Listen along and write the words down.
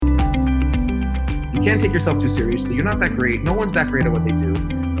You can't take yourself too seriously. You're not that great. No one's that great at what they do.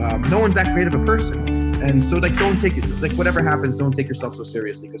 No one's that great of a person. And so don't take it, whatever happens, don't take yourself so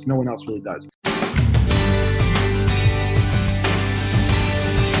seriously because no one else really does.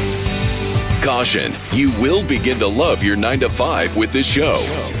 Caution, you will begin to love your 9-to-5 with this show.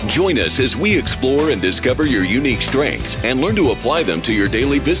 Join us as we explore and discover your unique strengths and learn to apply them to your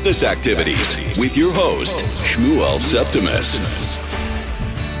daily business activities with your host, Shmuel Septimus.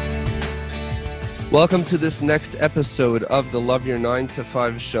 Welcome to this next episode of the Love Your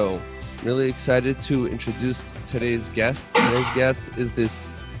 9-to-5 show. Really excited to introduce today's guest. Today's guest is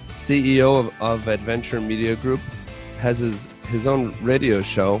this CEO of Adventure Media Group, has his own radio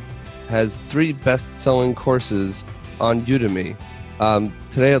show, has 3 best-selling courses on Udemy.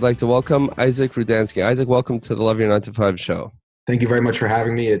 Today, I'd like to welcome Isaac Rudansky. Isaac, welcome to the Love Your 9-to-5 show. Thank you very much for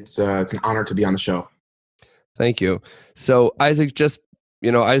having me. It's an honor to be on the show. Thank you. So, Isaac,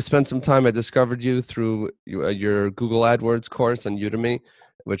 I spent some time, I discovered you through your Google AdWords course on Udemy,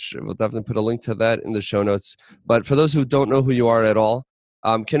 which we'll definitely put a link to that in the show notes. But for those who don't know who you are at all,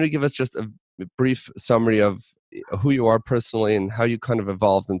 can you give us just a brief summary of who you are personally and how you kind of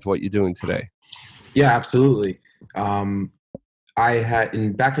evolved into what you're doing today? Yeah, absolutely. Back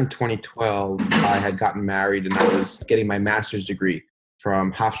in 2012, I had gotten married and I was getting my master's degree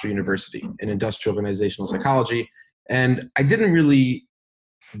from Hofstra University in industrial organizational psychology. And I didn't really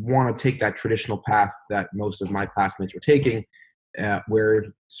want to take that traditional path that most of my classmates were taking, where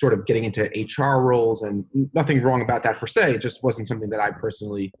sort of getting into HR roles, and nothing wrong about that per se. It just wasn't something that I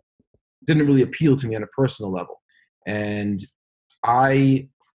personally didn't really appeal to me on a personal level. And I,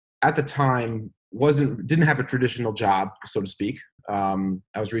 at the time, didn't have a traditional job, so to speak. I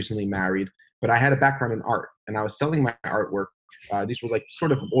was recently married, but I had a background in art, and I was selling my artwork. These were like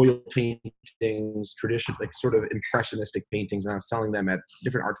sort of oil paintings, sort of impressionistic paintings, and I was selling them at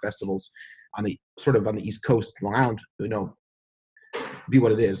different art festivals on the East Coast, Long Island, be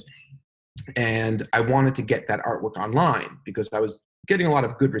what it is. And I wanted to get that artwork online because I was getting a lot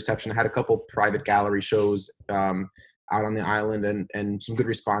of good reception. I had a couple private gallery shows out on the island and some good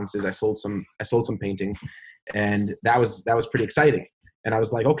responses. I sold some paintings, and that was pretty exciting. And I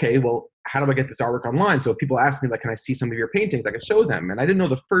was like, okay, well, how do I get this artwork online? So if people ask me, like, can I see some of your paintings? I could show them. And I didn't know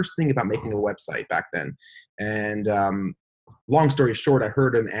the first thing about making a website back then. And long story short, I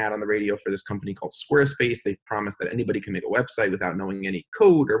heard an ad on the radio for this company called Squarespace. They promised that anybody can make a website without knowing any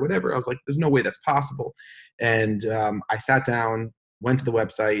code or whatever. I was like, there's no way that's possible. And I sat down, went to the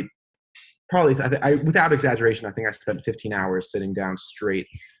website. Probably, without exaggeration, I think I spent 15 hours sitting down straight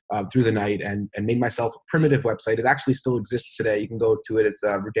through the night and made myself a primitive website. It actually still exists today. You can go to it. It's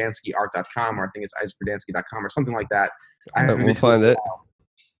rudanskyart.com, or I think it's isaacrudansky.com or something like that. We'll find it.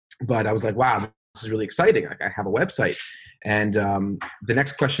 But I was like, wow, this is really exciting. Like, I have a website. And the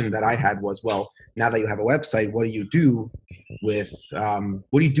next question that I had was, well, now that you have a website, what do you do with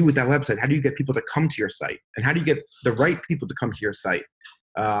that website? How do you get people to come to your site? And how do you get the right people to come to your site?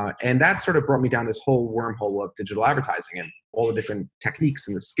 And that sort of brought me down this whole wormhole of digital advertising and all the different techniques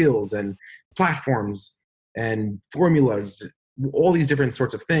and the skills and platforms and formulas, all these different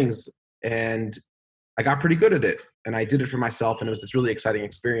sorts of things. And I got pretty good at it. And I did it for myself. And it was this really exciting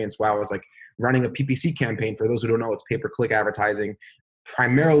experience while I was like running a PPC campaign. For those who don't know, it's pay-per-click advertising.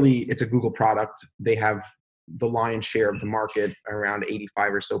 Primarily, it's a Google product. They have the lion's share of the market, around 85%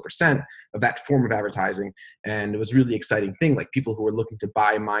 or so of that form of advertising. And it was a really exciting thing. Like, people who were looking to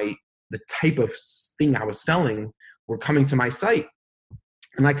buy the type of thing I was selling were coming to my site.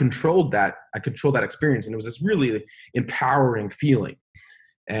 And I controlled that experience. And it was this really empowering feeling.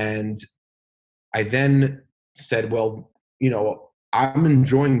 And I then said, well, I'm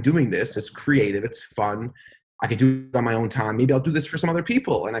enjoying doing this. It's creative. It's fun. I could do it on my own time. Maybe I'll do this for some other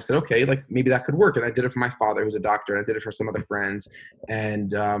people. And I said, okay, like, maybe that could work. And I did it for my father, who's a doctor, and I did it for some other friends.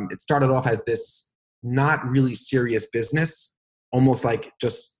 And it started off as this not really serious business, almost like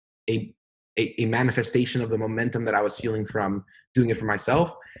just a manifestation of the momentum that I was feeling from doing it for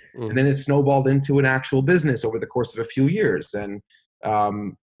myself. And then it snowballed into an actual business over the course of a few years. And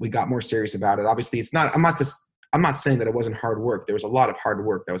we got more serious about it. Obviously, I'm not saying that it wasn't hard work. There was a lot of hard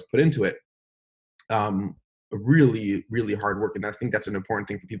work that was put into it. Really, really hard work. And I think that's an important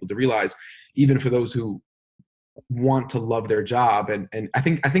thing for people to realize, even for those who want to love their job. And I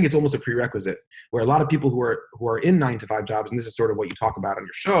think it's almost a prerequisite, where a lot of people who are in 9-to-5 jobs, and this is sort of what you talk about on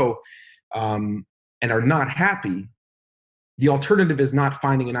your show, and are not happy. The alternative is not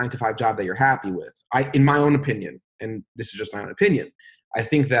finding a 9-to-5 job that you're happy with. In my own opinion, and this is just my own opinion, I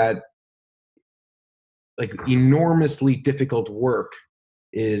think that like enormously difficult work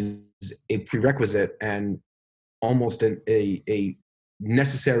is a prerequisite and almost a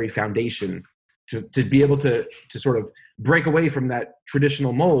necessary foundation to be able to sort of break away from that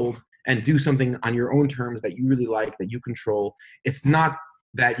traditional mold and do something on your own terms that you really like, that you control. It's not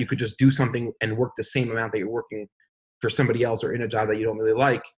that you could just do something and work the same amount that you're working for somebody else or in a job that you don't really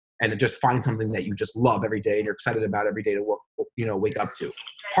like, and just find something that you just love every day and you're excited about every day to work, wake up to.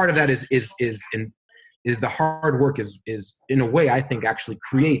 Part of that is the hard work is in a way, I think, actually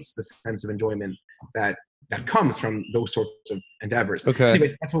creates the sense of enjoyment that comes from those sorts of endeavors. Okay.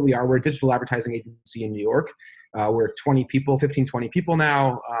 Anyways, that's what we are. We're a digital advertising agency in New York. We're 20 people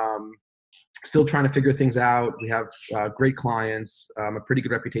now. Still trying to figure things out. We have great clients, a pretty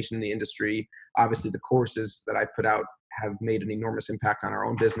good reputation in the industry. Obviously, the courses that I put out have made an enormous impact on our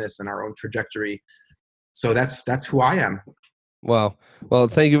own business and our own trajectory. So that's who I am. Wow. Well,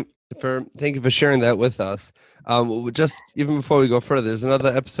 thank you for sharing that with us. Just even before we go further, there's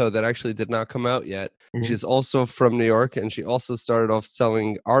another episode that actually did not come out yet. Mm-hmm. She's also from New York, and she also started off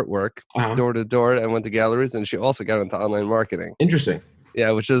selling artwork door to door and went to galleries, and she also got into online marketing. Interesting. Yeah,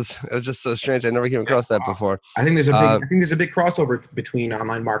 it was just so strange. I never came across that before. I think there's a big crossover between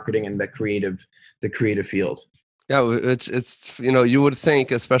online marketing and the creative field. Yeah, it's you would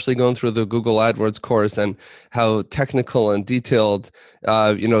think, especially going through the Google AdWords course and how technical and detailed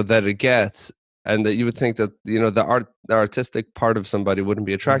that it gets, and that you would think that the artistic part of somebody wouldn't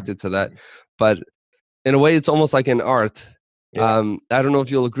be attracted to that, but in a way, it's almost like an art. Yeah. I don't know if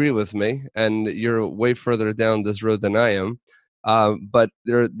you'll agree with me, and you're way further down this road than I am. But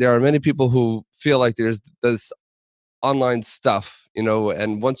there are many people who feel like there's this online stuff,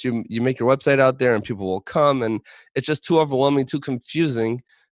 and once you make your website out there and people will come, and it's just too overwhelming, too confusing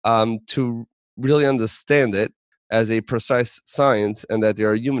to really understand it as a precise science, and that there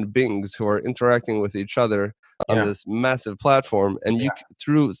are human beings who are interacting with each other on this massive platform, and you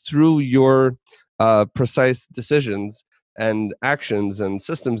through your precise decisions and actions and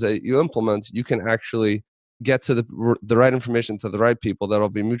systems that you implement, you can actually get to the right information to the right people that'll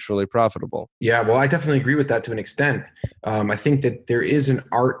be mutually profitable. Yeah, well, I definitely agree with that to an extent. I think that there is an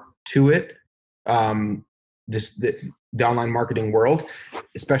art to it, the online marketing world,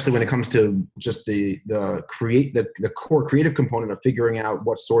 especially when it comes to just the core creative component of figuring out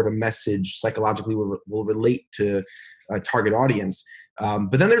what sort of message psychologically will relate to a target audience.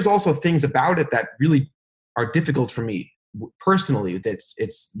 But then there's also things about it that really are difficult for me personally.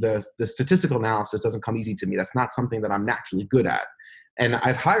 It's the statistical analysis doesn't come easy to me. That's not something that I'm naturally good at, and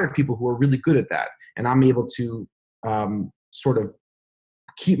I've hired people who are really good at that, and I'm able to sort of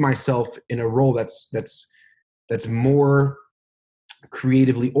keep myself in a role that's more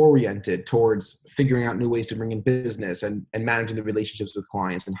creatively oriented towards figuring out new ways to bring in business and managing the relationships with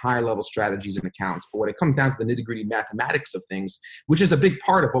clients and higher level strategies and accounts. But when it comes down to the nitty-gritty mathematics of things, which is a big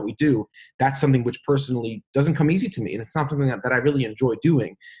part of what we do, that's something which personally doesn't come easy to me. And it's not something that I really enjoy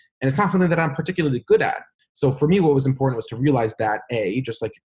doing. And it's not something that I'm particularly good at. So for me, what was important was to realize that, just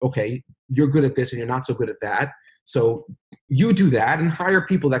like, okay, you're good at this and you're not so good at that. So you do that and hire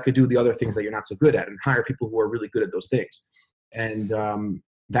people that could do the other things that you're not so good at, and hire people who are really good at those things. And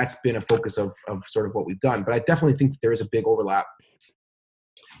that's been a focus of sort of what we've done. But I definitely think that there is a big overlap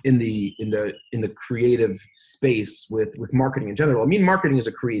in the creative space with marketing in general. I mean, marketing is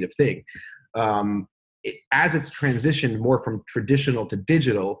a creative thing. As it's transitioned more from traditional to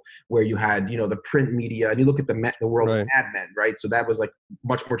digital, where you had, the print media, and you look at the world of Mad Men, right? So that was like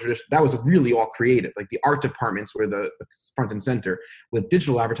much more traditional. That was really all creative. Like the art departments were the front and center. With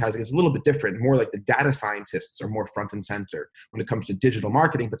digital advertising, it's a little bit different. More like the data scientists are more front and center when it comes to digital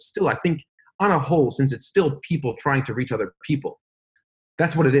marketing. But still, I think on a whole, since it's still people trying to reach other people,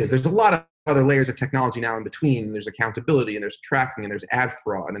 that's what it is. There's a lot of other layers of technology now in between. There's accountability, and there's tracking, and there's ad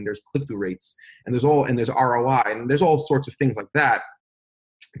fraud, and there's click-through rates, and there's ROI, and there's all sorts of things like that.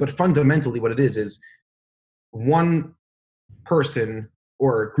 But fundamentally what it is one person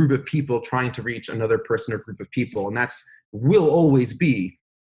or a group of people trying to reach another person or group of people. And that's will always be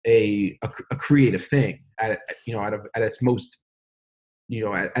a creative thing at its most,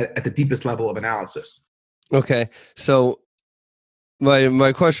 at the deepest level of analysis. Okay. So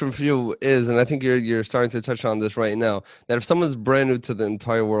My question for you is, and I think you're starting to touch on this right now, that if someone's brand new to the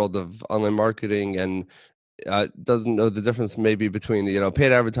entire world of online marketing and doesn't know the difference maybe between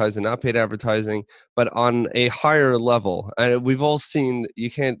paid advertising, not paid advertising, but on a higher level, and we've all seen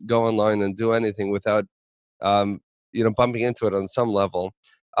you can't go online and do anything without bumping into it on some level.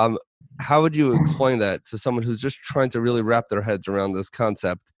 How would you explain that to someone who's just trying to really wrap their heads around this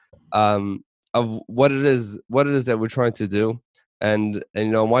concept of what it is that we're trying to do? And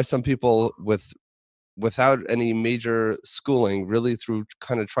why some people without any major schooling, really through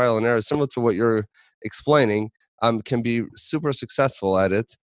kind of trial and error, similar to what you're explaining, can be super successful at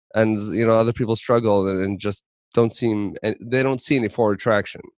it, and other people struggle and just don't see any forward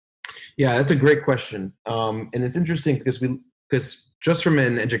traction? Yeah, that's a great question. And it's interesting because just from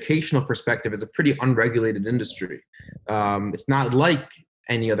an educational perspective, it's a pretty unregulated industry. It's not like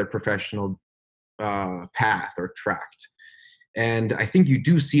any other professional path or tract. And I think you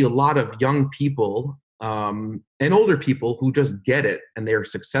do see a lot of young people and older people who just get it and they're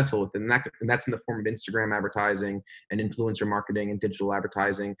successful with it. And that's in the form of Instagram advertising and influencer marketing and digital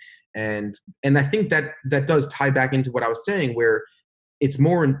advertising. And I think that does tie back into what I was saying, where it's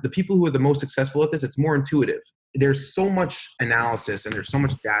more the people who are the most successful at this, it's more intuitive. There's so much analysis and there's so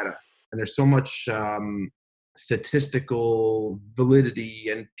much data and there's so much statistical validity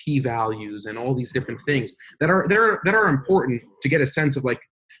and p-values and all these different things that are important to get a sense of like,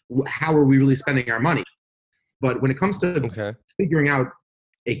 how are we really spending our money? But when it comes to figuring out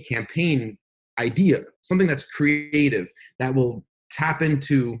a campaign idea, something that's creative, that will tap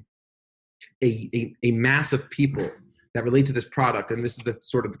into a mass of people that relate to this product, and this is the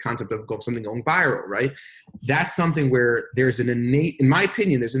sort of the concept of something going viral, right? That's something where there's an innate, in my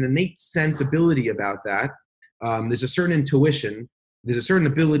opinion, there's an innate sensibility about that. There's a certain intuition, there's a certain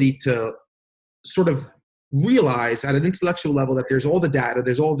ability to sort of realize at an intellectual level that there's all the data,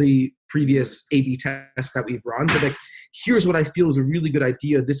 there's all the previous A/B tests that we've run, but like, here's what I feel is a really good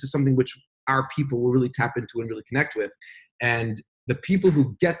idea. This is something which our people will really tap into and really connect with. And the people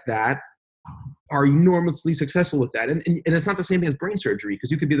who get that are enormously successful with that. And it's not the same thing as brain surgery,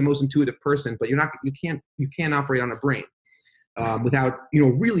 because you could be the most intuitive person, but you can't operate on a brain without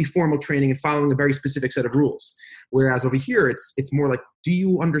really formal training and following a very specific set of rules. Whereas over here, it's more like, do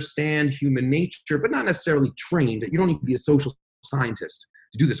you understand human nature, but not necessarily trained. You don't need to be a social scientist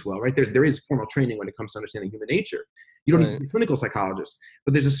to do this well, right? There is formal training when it comes to understanding human nature. You don't need to be a clinical psychologist,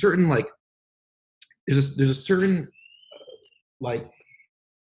 but there's a certain well,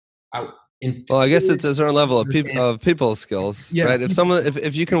 I guess it's a certain level of people skills, right?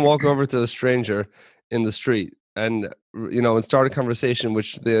 If you can walk over to a stranger in the street and start a conversation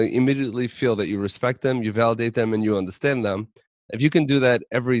which they immediately feel that you respect them, you validate them, and you understand them. If you can do that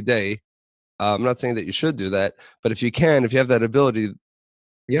every day, I'm not saying that you should do that, but if you have that ability,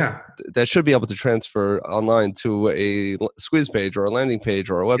 that should be able to transfer online to a squeeze page or a landing page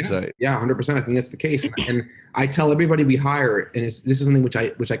or a website. Yeah, 100%. I think that's the case. And I tell everybody we hire, and this is something which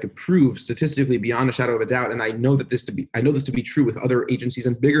I could prove statistically beyond a shadow of a doubt. And I know this to be true with other agencies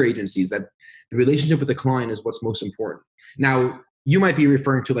and bigger agencies, that the relationship with the client is what's most important. Now, you might be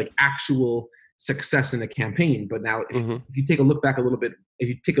referring to like actual success in a campaign, but now if you take a look back a little bit, if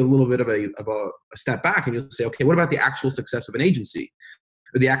you take a little bit of a step back and you'll say, okay, what about the actual success of an agency?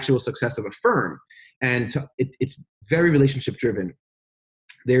 Or the actual success of a firm? And it's very relationship driven.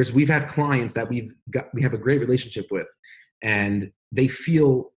 We've had clients that we have a great relationship with, and they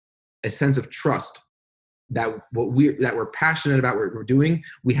feel a sense of trust that we're passionate about what we're doing.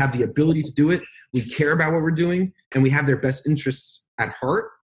 We have the ability to do it. We care about what we're doing, and we have their best interests at heart.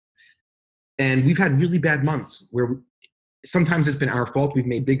 And we've had really bad months where sometimes it's been our fault. We've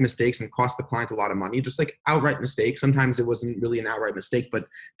made big mistakes and cost the client a lot of money, just like outright mistakes. Sometimes it wasn't really an outright mistake, but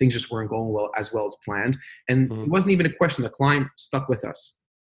things just weren't going well as planned. And it wasn't even a question. The client stuck with us.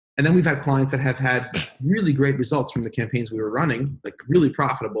 And then we've had clients that have had really great results from the campaigns we were running, like really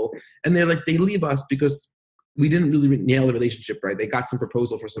profitable. And they leave us because we didn't really nail the relationship right. They got some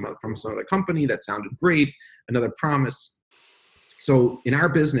proposal from some other company that sounded great, another promise. So in our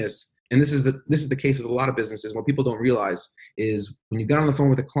business, and this is the case with a lot of businesses, what people don't realize is when you get on the phone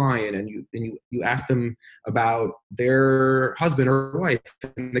with a client and you ask them about their husband or wife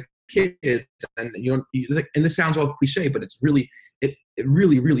and the kids, and and this sounds all cliche, but it's really it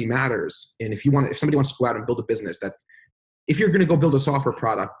really matters. And if somebody wants to go out and build a business, if you're going to go build a software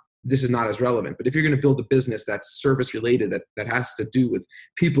product, this is not as relevant. But if you're going to build a business that's service related, that has to do with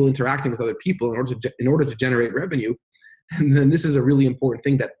people interacting with other people in order to generate revenue, then this is a really important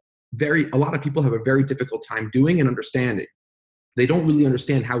thing that a lot of people have a very difficult time doing and understanding. They don't really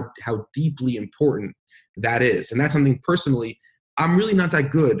understand how deeply important that is. And that's something personally, I'm really not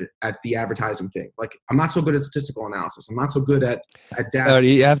that good at the advertising thing. Like, I'm not so good at statistical analysis. I'm not so good at data.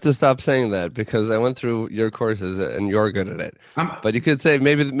 You have to stop saying that, because I went through your courses and you're good at it. But you could say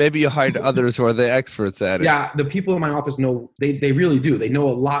maybe you hired others who are the experts at it. Yeah, the people in my office know, they really do. They know a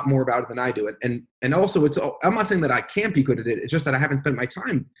lot more about it than I do. And also, I'm not saying that I can't be good at it. It's just that I haven't spent my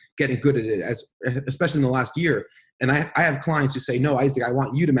time getting good at it, especially in the last year. And I have clients who say, no, Isaac, I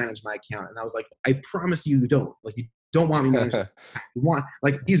want you to manage my account. And I was like, I promise you don't. Like, you don't want me to manage.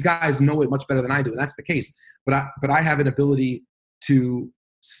 These guys know it much better than I do, and that's the case. But I have an ability to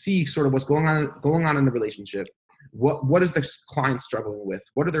see sort of what's going on in the relationship. what is the client struggling with?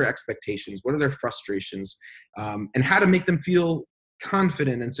 What are their expectations? What are their frustrations? And how to make them feel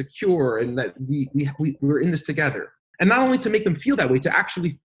confident and secure, and that we're in this together. And not only to make them feel that way, to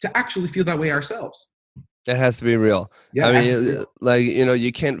actually feel that way ourselves. It has to be real. Yeah, I mean, like,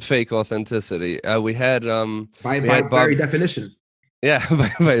 you can't fake authenticity. We had by had its very definition. Yeah,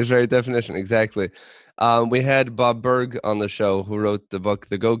 by its very definition, exactly. We had Bob Berg on the show, who wrote the book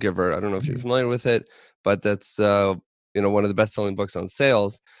The Go-Giver. I don't know if you're familiar with it, but that's one of the best-selling books on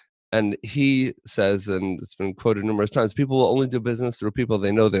sales. And he says, and it's been quoted numerous times, people will only do business through people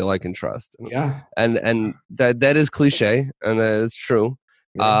they know, they like, and trust. Yeah, and that is cliche, and it's true.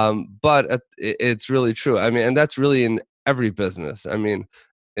 yeah. But it's really true. I mean, and that's really in every business. I mean,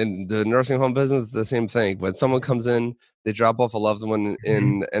 in the nursing home business, it's the same thing. When someone comes in, they drop off a loved one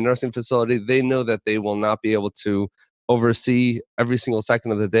in a nursing facility, they know that they will not be able to oversee every single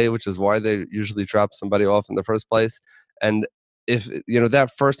second of the day, which is why they usually drop somebody off in the first place. And if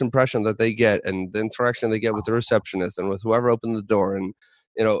that first impression that they get, and the interaction they get with the receptionist and with whoever opened the door, and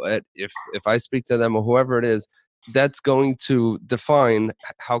if I speak to them or whoever it is, that's going to define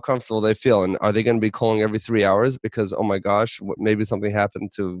how comfortable they feel. And are they going to be calling every 3 hours because, oh my gosh, maybe something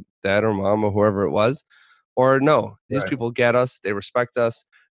happened to dad or mom or whoever it was? Or no, these people get us, they respect us,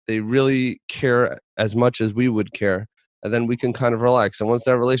 they really care as much as we would care. And then we can kind of relax. And once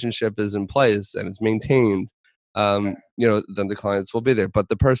that relationship is in place and it's maintained, then the clients will be there. But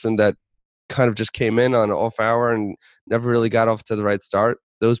the person that kind of just came in on an off hour and never really got off to the right start,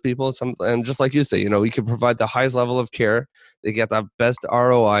 those people, and just like you say, we can provide the highest level of care. They get the best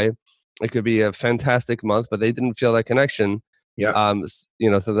ROI. It could be a fantastic month, but they didn't feel that connection. Yeah.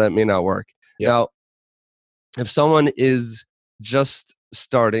 So that may not work. Yeah. Now, if someone is just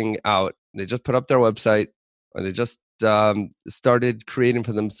starting out, they just put up their website, or they just started creating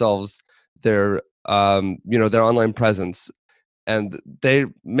for themselves their online presence, and they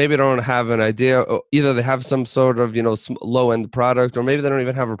maybe don't have an idea, or either they have some sort of low-end product, or maybe they don't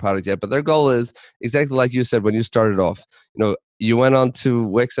even have a product yet, but their goal is exactly like you said when you started off. You went on to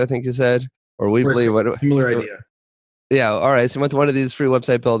Wix, I think you said, or Weebly. Similar idea. Yeah, all right. So you went to one of these free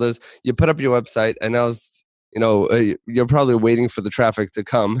website builders, you put up your website, and now you're probably waiting for the traffic to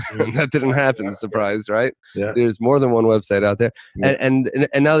come, and that didn't happen. Surprise, right? Yeah. There's more than one website out there, and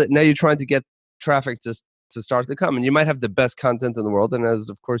now you're trying to get traffic to start to come, and you might have the best content in the world, and as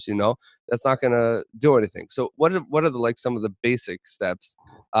of course that's not going to do anything. So what are some of the basic steps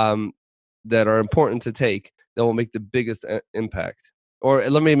that are important to take that will make the biggest impact? Or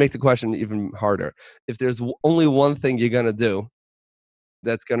let me make the question even harder. If there's only one thing you're going to do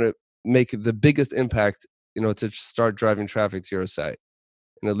that's going to make the biggest impact, to start driving traffic to your site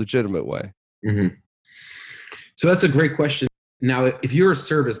in a legitimate way. Mm-hmm. So that's a great question. Now, if you're a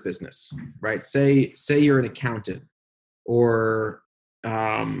service business, right? Say you're an accountant, or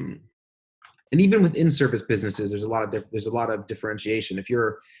and even within service businesses, there's a lot of differentiation. If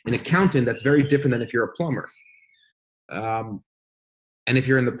you're an accountant, that's very different than if you're a plumber. And if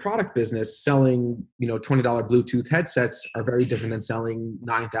you're in the product business, selling $20 Bluetooth headsets are very different than selling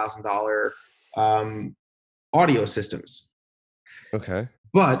 $9,000 audio systems. Okay.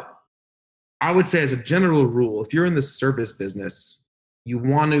 But I would say, as a general rule, if you're in the service business, you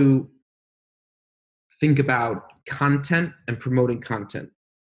want to think about content and promoting content,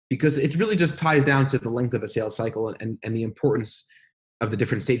 because it really just ties down to the length of a sales cycle and the importance of the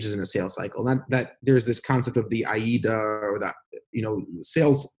different stages in a sales cycle. That there's this concept of the AIDA, or that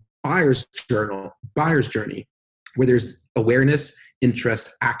sales buyer's journey, where there's awareness,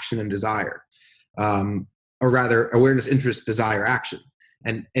 interest, action, and desire, or rather awareness, interest, desire, action,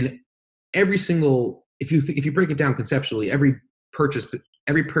 and every single, if you break it down conceptually, every purchase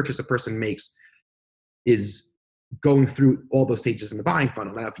a person makes is going through all those stages in the buying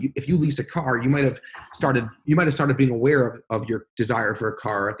funnel. Now, if you lease a car, you might have started being aware of your desire for a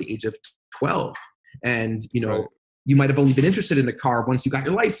car at the age of 12, and Right. You might have only been interested in a car once you got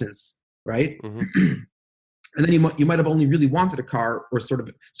your license, right? Mm-hmm. And then you might have only really wanted a car, or sort of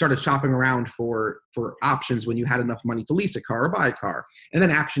started shopping around for options when you had enough money to lease a car or buy a car. And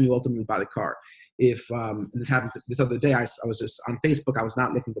then action, you ultimately buy the car. If this happened this other day, I was just on Facebook. I was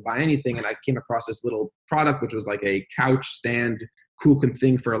not looking to buy anything, and I came across this little product, which was like a couch stand, cool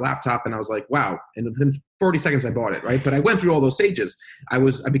thing for a laptop. And I was like, wow. And within 40 seconds, I bought it, right? But I went through all those stages. I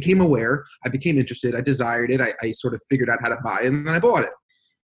became aware. I became interested. I desired it. I sort of figured out how to buy it, and then I bought it.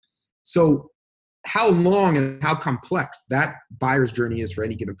 So how long and how complex that buyer's journey is for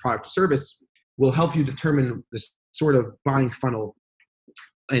any given product or service will help you determine the sort of buying funnel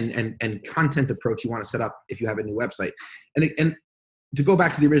and content approach you want to set up if you have a new website. And to go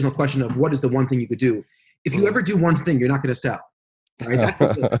back to the original question of what is the one thing you could do, if you ever do one thing, you're not going to sell. Right? That's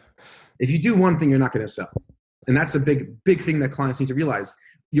the thing. If you do one thing, you're not going to sell. And that's a big thing that clients need to realize.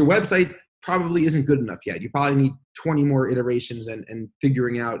 Your website probably isn't good enough yet. You probably need 20 more iterations and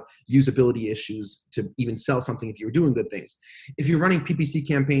figuring out usability issues to even sell something if you're doing good things. If you're running PPC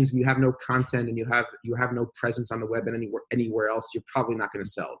campaigns and you have no content and you have no presence on the web and anywhere else, you're probably not going to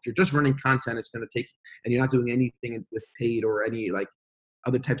sell. If you're just running content, it's going to take, and you're not doing anything with paid or any like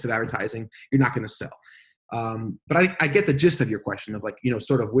other types of advertising, you're not going to sell. But I get the gist of your question of like,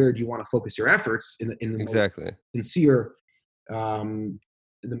 sort of where do you want to focus your efforts in the exactly most sincere,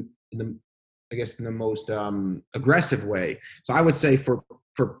 I guess in the most aggressive way. So I would say for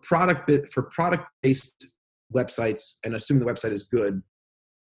product-based websites, and assuming the website is good,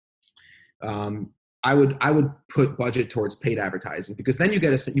 I would put budget towards paid advertising, because then you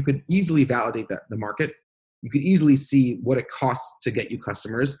could easily validate the market. You could easily see what it costs to get you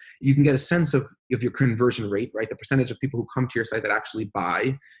customers. You can get a sense of your conversion rate, right? The percentage of people who come to your site that actually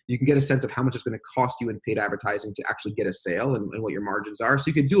buy. You can get a sense of how much it's going to cost you in paid advertising to actually get a sale and what your margins are. So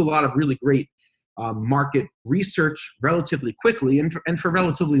you could do a lot of really great market research relatively quickly and for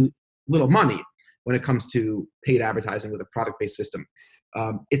relatively little money when it comes to paid advertising with a product-based system.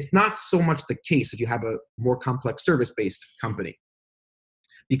 It's not so much the case if you have a more complex service-based company,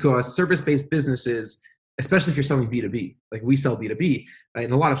 because service-based businesses, especially if you're selling B2B, like we sell B2B, right?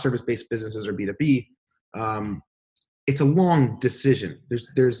 And a lot of service-based businesses are B2B. It's a long decision.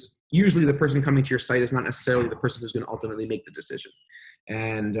 There's usually the person coming to your site is not necessarily the person who's going to ultimately make the decision.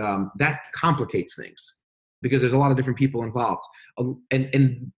 And that complicates things because there's a lot of different people involved.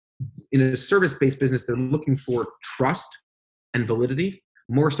 And in a service-based business, they're looking for trust and validity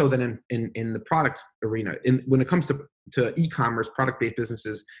more so than in the product arena. When it comes to e-commerce, product-based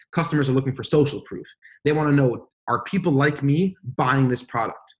businesses, customers are looking for social proof. They want to know, are people like me buying this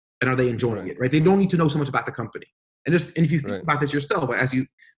product, and are they enjoying it, right? They don't need to know so much about the company. And if you think about this yourself, as you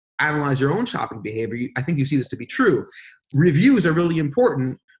analyze your own shopping behavior, I think you see this to be true. Reviews are really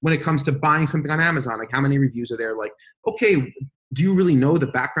important when it comes to buying something on Amazon. Like, how many reviews are there? Like, okay, do you really know the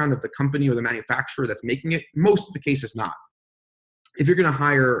background of the company or the manufacturer that's making it? Most of the cases not. If you're going to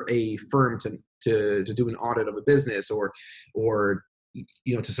hire a firm to do an audit of a business or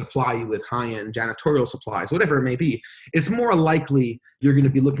to supply you with high-end janitorial supplies, whatever it may be, it's more likely you're going to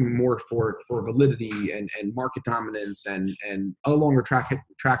be looking more for validity and market dominance and a longer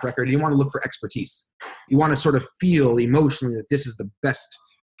track record. You want to look for expertise. You want to sort of feel emotionally that this is the best,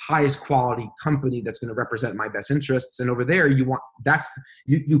 highest quality company that's going to represent my best interests. And over there,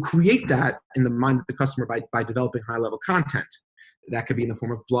 you create that in the mind of the customer by developing high-level content. That could be in the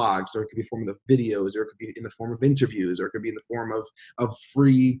form of blogs, or it could be in the form of videos, or it could be in the form of interviews, or it could be in the form of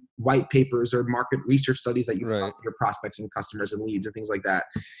free white papers or market research studies that you talk to your prospects and customers and leads and things like that.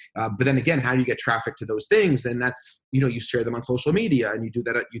 But then again, how do you get traffic to those things? And that's, you share them on social media, and you do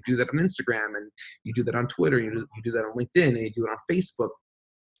that on Instagram, and you do that on Twitter, and you do that on LinkedIn, and you do it on Facebook.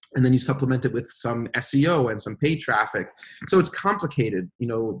 And then you supplement it with some SEO and some paid traffic. So it's complicated,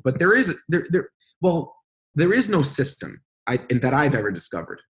 but there is no system that I've ever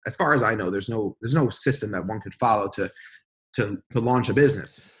discovered. As far as I know, there's no system that one could follow to launch a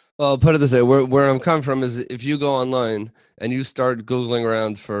business. Well, put it this way, where I'm coming from is, if you go online and you start Googling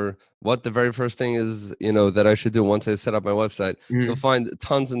around for what the very first thing is, that I should do once I set up my website, you'll find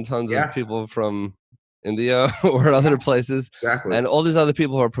tons and tons of people from India or other places. Exactly. And all these other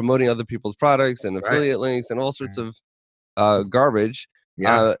people who are promoting other people's products and affiliate links and all sorts of garbage,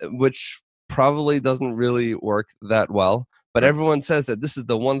 which probably doesn't really work that well. But everyone says that this is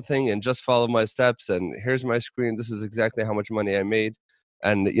the one thing, and just follow my steps, and here's my screen. This is exactly how much money I made.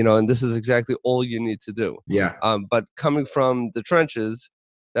 And, and this is exactly all you need to do. Yeah. But coming from the trenches,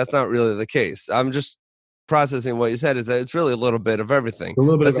 that's not really the case. I'm just processing what you said, is that it's really a little bit of everything. A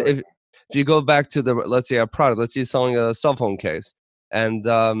little bit of everything. If you go back to let's say a product, let's say you're selling a cell phone case, and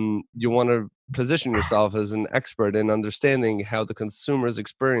you want to position yourself as an expert in understanding how the consumer's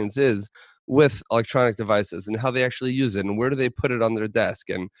experience is with electronic devices and how they actually use it, and where do they put it on their desk,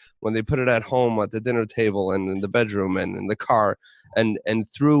 and when they put it at home at the dinner table and in the bedroom and in the car, and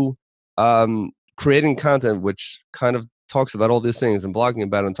through creating content which kind of talks about all these things and blogging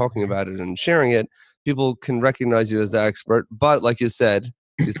about it and talking about it and sharing it, people can recognize you as the expert. But like you said,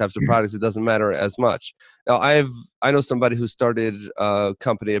 these types of products, it doesn't matter as much. Now, I know somebody who started a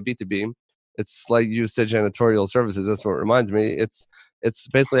company, a B2B. It's like you said, janitorial services. That's what reminds me. It's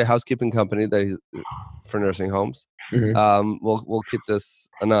basically a housekeeping company for nursing homes. Mm-hmm. We'll keep this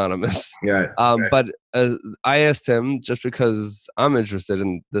anonymous. Yeah. But I asked him, just because I'm interested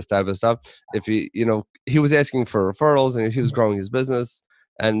in this type of stuff, if he was asking for referrals and if he was growing his business.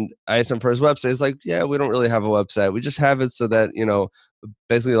 And I asked him for his website. He's like, yeah, we don't really have a website. We just have it so that,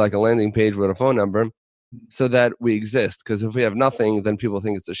 basically like a landing page with a phone number so that we exist. Because if we have nothing, then people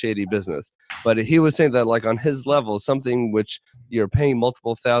think it's a shady business. But he was saying that like on his level, something which you're paying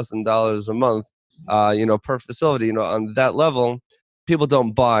multiple $1,000s a month, per facility, on that level, people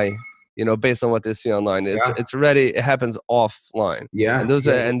don't buy, based on what they see online. It's already, it happens offline. Yeah. And those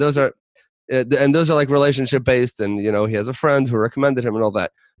are like relationship based, and he has a friend who recommended him and all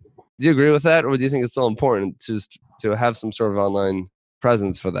that. Do you agree with that, or do you think it's still important to have some sort of online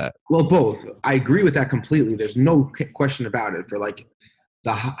presence for that? Well, both. I agree with that completely. There's no question about it. For like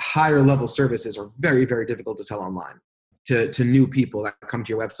the higher level services are very, very difficult to sell online to new people that come to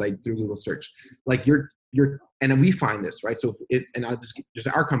your website through Google search. Like and we find this, right? So I'll just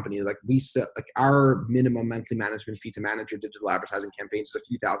our company, like we sell, like our minimum monthly management fee to manage your digital advertising campaigns is a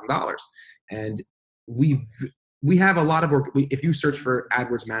few $1,000s. And we have a lot of work. If you search for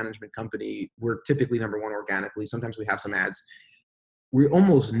AdWords management company, we're typically number one organically. Sometimes we have some ads. We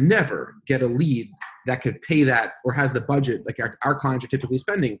almost never get a lead that could pay that or has the budget. Like our clients are typically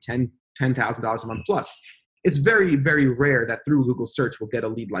spending $10,000 a month plus. It's very, very rare that through Google search we'll get a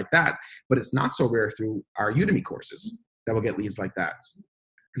lead like that, but it's not so rare through our Udemy courses that we'll get leads like that.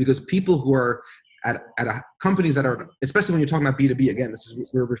 Because people who are at companies that are, especially when you're talking about B2B, again,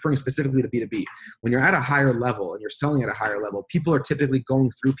 we're referring specifically to B2B. When you're at a higher level and you're selling at a higher level, people are typically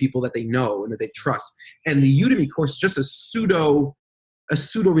going through people that they know and that they trust. And the Udemy course is just a pseudo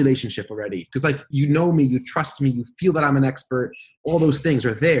relationship already, because like, you know me, you trust me, you feel that I'm an expert, all those things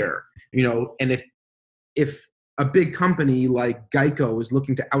are there, and if a big company like Geico is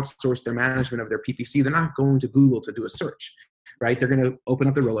looking to outsource their management of their PPC, they're not going to Google to do a search, right? They're going to open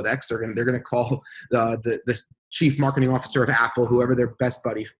up the Rolodex, they're going to call the chief marketing officer of Apple, whoever their best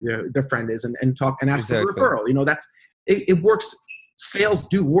buddy, their friend is, and talk and ask for a referral. That's it works. Sales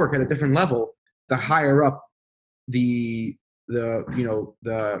do work at a different level the higher up the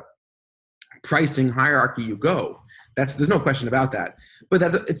pricing hierarchy you go. There's no question about that. But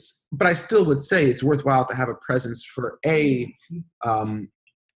I still would say it's worthwhile to have a presence for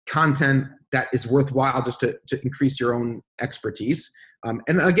content that is worthwhile just to increase your own expertise.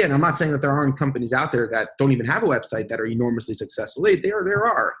 And again, I'm not saying that there aren't companies out there that don't even have a website that are enormously successful. There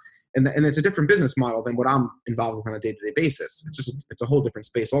are. And it's a different business model than what I'm involved with on a day-to-day basis. It's a whole different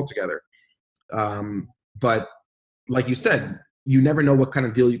space altogether. But like you said, you never know what kind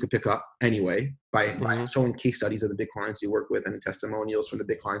of deal you could pick up anyway by showing case studies of the big clients you work with and testimonials from the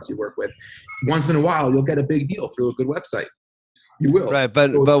big clients you work with. Once in a while, you'll get a big deal through a good website. You will. Right,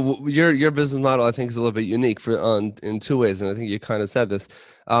 but your business model, I think, is a little bit unique in two ways, and I think you kind of said this.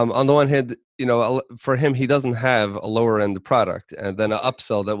 On the one hand, for him, he doesn't have a lower end product and then an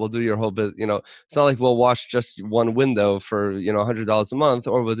upsell that will do your whole business. It's not like we'll wash just one window for $100 a month,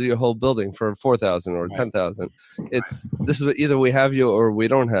 or we'll do your whole building for $4,000 or $10,000. This is either we have you or we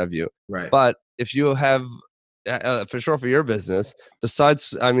don't have you. Right. But if you have, for sure, for your business,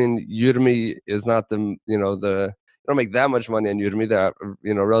 besides, Udemy is not the you don't make that much money on Udemy. That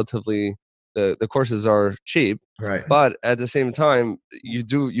relatively the courses are cheap, right? But at the same time,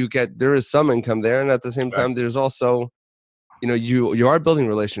 there is some income there, and at the same time, there's also, you are building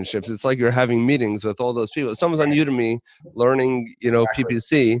relationships. It's like you're having meetings with all those people. If someone's on Udemy learning,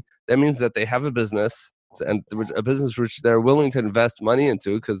 PPC, that means that they have a business, and a business which they're willing to invest money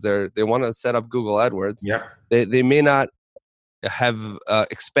into because they want to set up Google AdWords. Yeah, they may not have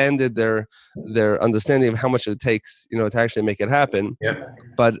expanded their understanding of how much it takes, to actually make it happen. Yeah.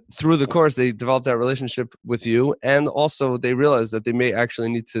 But through the course, they develop that relationship with you, and also they realize that they may actually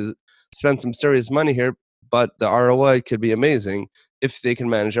need to spend some serious money here, but the ROI could be amazing if they can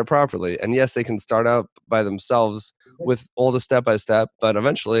manage it properly. And yes, they can start out by themselves with all the step-by-step, but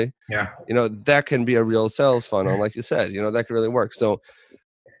eventually, that can be a real sales funnel. Like you said, that could really work. So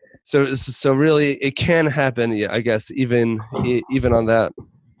really, it can happen. I guess even on that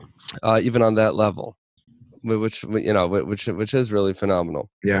level, which is really phenomenal.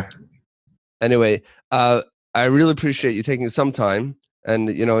 Yeah. Anyway, I really appreciate you taking some time and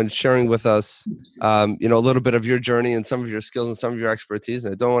and sharing with us, a little bit of your journey and some of your skills and some of your expertise.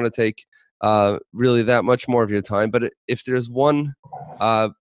 And I don't want to take really that much more of your time, but if there's one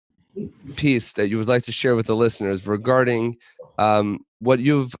piece that you would like to share with the listeners regarding what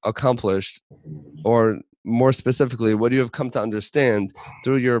you've accomplished, or more specifically, what you have come to understand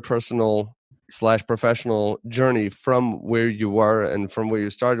through your personal / professional journey from where you are and from where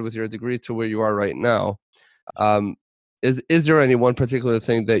you started with your degree to where you are right now, is there any one particular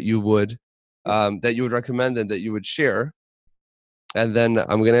thing that you would recommend and that you would share? And then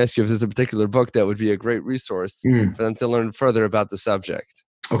I'm going to ask you if there's a particular book that would be a great resource for them to learn further about the subject.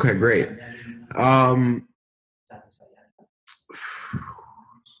 Okay, great. Um,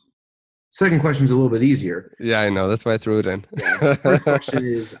 Second question is a little bit easier. Yeah, I know. That's why I threw it in. Yeah. First question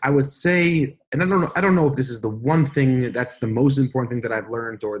is, I would say, and I don't know if this is the one thing that's the most important thing that I've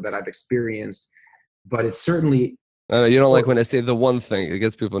learned or that I've experienced, but it's certainly, I know you don't like when I say the one thing; it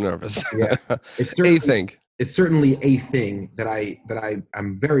gets people nervous. yeah, it's A certainly, thing. it's certainly a thing that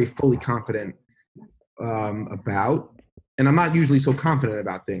I'm very fully confident about. And I'm not usually so confident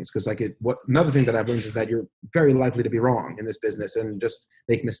about things because another thing that I've learned is that you're very likely to be wrong in this business and just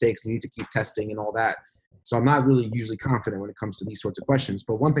make mistakes, and you need to keep testing and all that. So I'm not really usually confident when it comes to these sorts of questions.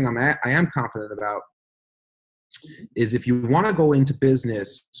 But one thing I am confident about is if you want to go into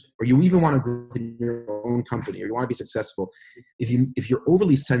business, or you even want to grow in your own company, or you want to be successful, if you're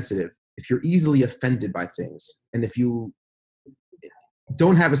overly sensitive, if you're easily offended by things, and if you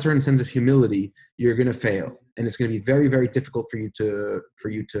don't have a certain sense of humility, you're going to fail, and it's going to be very, very difficult for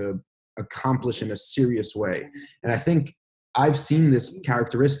you to accomplish in a serious way. And I think I've seen this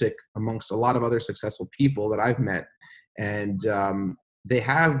characteristic amongst a lot of other successful people that I've met, and they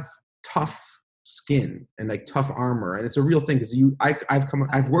have tough skin and like tough armor, and it's a real thing because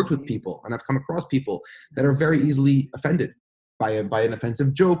I've worked with people, and I've come across people that are very easily offended by an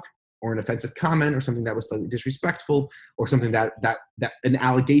offensive joke, or an offensive comment, or something that was slightly disrespectful, or something that an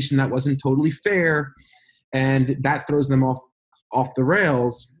allegation that wasn't totally fair, and that throws them off the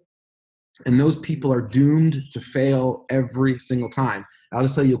rails. And those people are doomed to fail every single time. I'll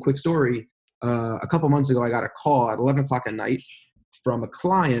just tell you a quick story. A couple months ago, I got a call at 11 o'clock at night from a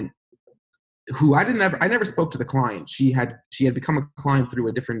client who I never spoke to the client. She had become a client through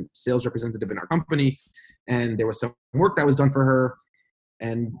a different sales representative in our company, and there was some work that was done for her.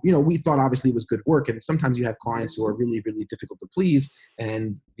 And, we thought obviously it was good work. And sometimes you have clients who are really, really difficult to please,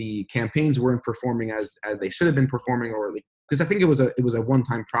 and the campaigns weren't performing as they should have been performing, or because I think it was a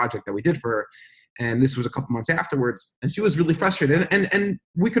one-time project that we did for her. And this was a couple months afterwards, and she was really frustrated. And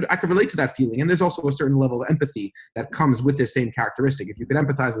I could relate to that feeling. And there's also a certain level of empathy that comes with this same characteristic. If you could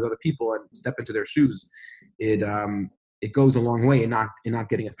empathize with other people and step into their shoes, it goes a long way in not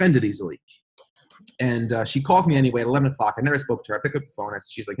getting offended easily. And she calls me anyway at 11 o'clock. I never spoke to her. I pick up the phone.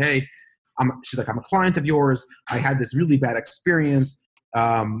 She's like, hey, I'm a client of yours. I had this really bad experience.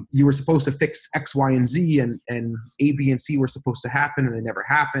 You were supposed to fix X, Y, and Z, and A, B, and C were supposed to happen, and they never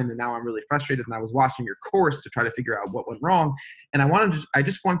happened. And now I'm really frustrated. And I was watching your course to try to figure out what went wrong. And I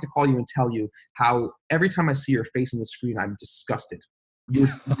just wanted to call you and tell you how every time I see your face on the screen, I'm disgusted. You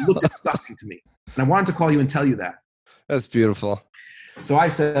look disgusting to me. And I wanted to call you and tell you that. That's beautiful. So I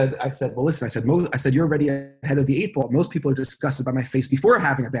said, well, listen, I said, you're already ahead of the 8 ball. Most people are disgusted by my face before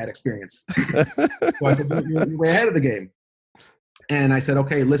having a bad experience. So I said, you're way ahead of the game. And I said,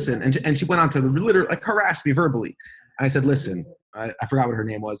 okay, listen. And she went on to literally harass me verbally. And I said, listen, I forgot what her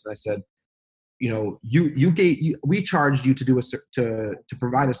name was. And I said, we charged you to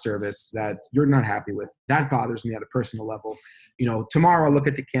provide a service that you're not happy with. That bothers me at a personal level. Tomorrow I'll look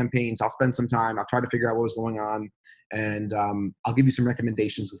at the campaigns. I'll spend some time. I'll try to figure out what was going on, and I'll give you some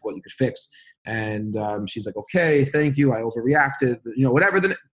recommendations with what you could fix. And she's like, okay, thank you. I overreacted. Whatever.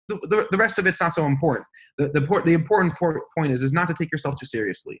 The rest of it's not so important. The important point is not to take yourself too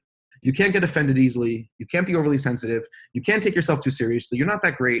seriously. You can't get offended easily. You can't be overly sensitive. You can't take yourself too seriously. You're not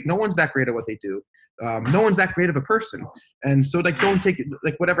that great. No one's that great at what they do. No one's that great of a person. And so don't take it,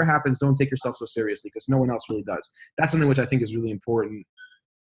 whatever happens, don't take yourself so seriously, because no one else really does. That's something which I think is really important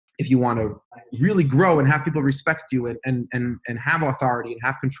if you want to really grow and have people respect you and have authority and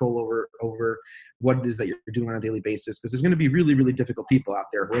have control over what it is that you're doing on a daily basis. Because there's going to be really, really difficult people out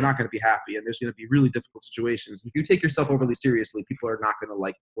there who are not going to be happy, and there's going to be really difficult situations. If you take yourself overly seriously, people are not going to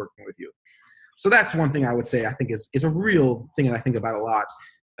like working with you. So that's one thing I would say I think is a real thing that I think about a lot.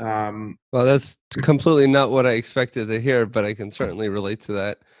 Well, that's completely not what I expected to hear, but I can certainly relate to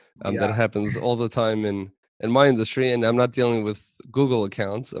that. That happens all the time in my industry, and I'm not dealing with Google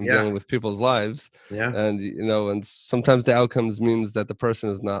accounts. I'm dealing with people's lives. Yeah. And, and sometimes the outcomes means that the person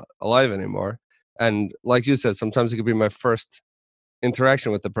is not alive anymore. And like you said, sometimes it could be my first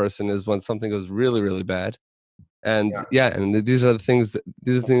interaction with the person is when something goes really, really bad. And and these are things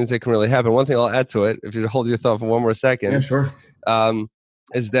that can really happen. One thing I'll add to it, if you hold your thought for one more second. Yeah, sure.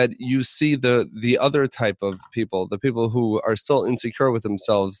 Is that you see the other type of people, the people who are still insecure with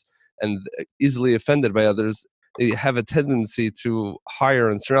themselves and easily offended by others. They have a tendency to hire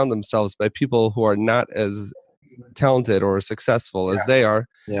and surround themselves by people who are not as talented or successful as they are.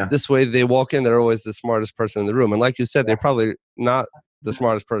 Yeah. This way they walk in, they're always the smartest person in the room. And like you said, they're probably not the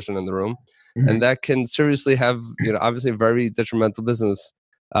smartest person in the room. Mm-hmm. And that can seriously have, obviously very detrimental business,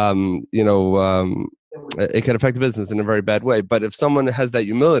 it can affect the business in a very bad way. But if someone has that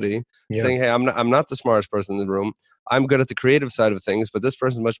humility, saying, hey, I'm not the smartest person in the room, I'm good at the creative side of things, but this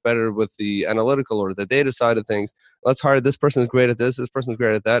person's much better with the analytical or the data side of things. Let's hire this person is great at this person's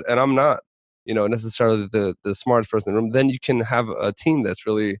great at that, and I'm not, necessarily the smartest person in the room. Then you can have a team that's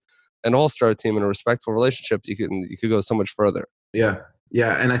really an all-star team and a respectful relationship. You could go so much further.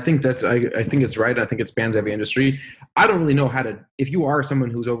 Yeah, and I think that I think it's right. I think it spans every industry. I don't really know how to. If you are someone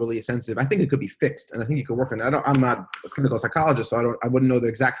who's overly sensitive, I think it could be fixed, and I think you could work on it. I'm not a clinical psychologist, so I wouldn't know the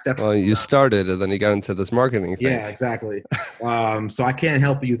exact steps. Well, you started, and then you got into this marketing thing. Yeah, exactly. So I can't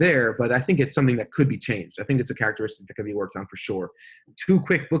help you there, but I think it's something that could be changed. I think it's a characteristic that could be worked on for sure. 2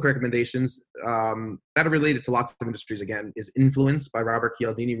 quick book recommendations that are related to lots of industries. Again, is Influence by Robert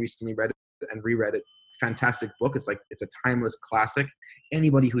Cialdini. Recently read it and reread it. Fantastic book. It's a timeless classic.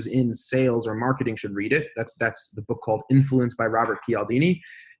 Anybody who's in sales or marketing should read it. That's the book called Influence by Robert Cialdini.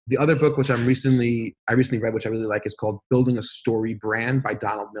 The other book, which I recently read, which I really like, is called Building a Story Brand by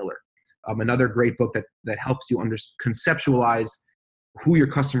Donald Miller. Another great book that helps you conceptualize who your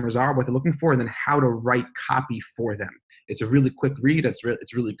customers are, what they're looking for, and then how to write copy for them. It's a really quick read. It's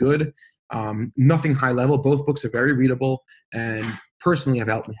really good. Nothing high level. Both books are very readable, and personally have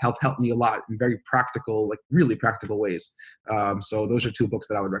helped me a lot in very practical, really practical ways. So those are 2 books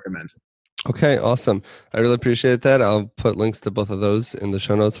that I would recommend. Okay, awesome. I really appreciate that. I'll put links to both of those in the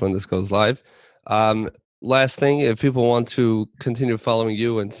show notes when this goes live. Last thing, if people want to continue following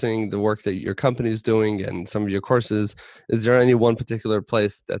you and seeing the work that your company is doing and some of your courses, is there any one particular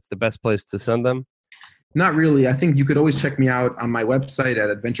place that's the best place to send them? Not really. I think you could always check me out on my website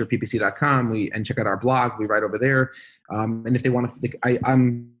at adventureppc.com and check out our blog. We write over there. And if they want to,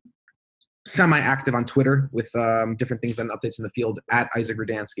 I'm semi-active on Twitter with different things and updates in the field at Isaac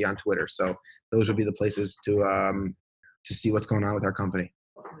Rudansky on Twitter. So those would be the places to see what's going on with our company.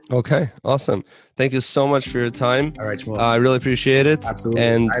 Okay, awesome. Thank you so much for your time. All right, Shmuel. I really appreciate it. Absolutely.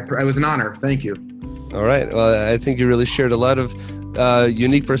 And it was an honor. Thank you. All right. Well, I think you really shared a lot of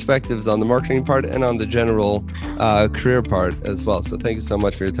unique perspectives on the marketing part and on the general career part as well. So thank you so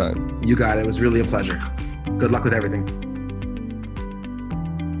much for your time. You got it. It was really a pleasure. Good luck with everything.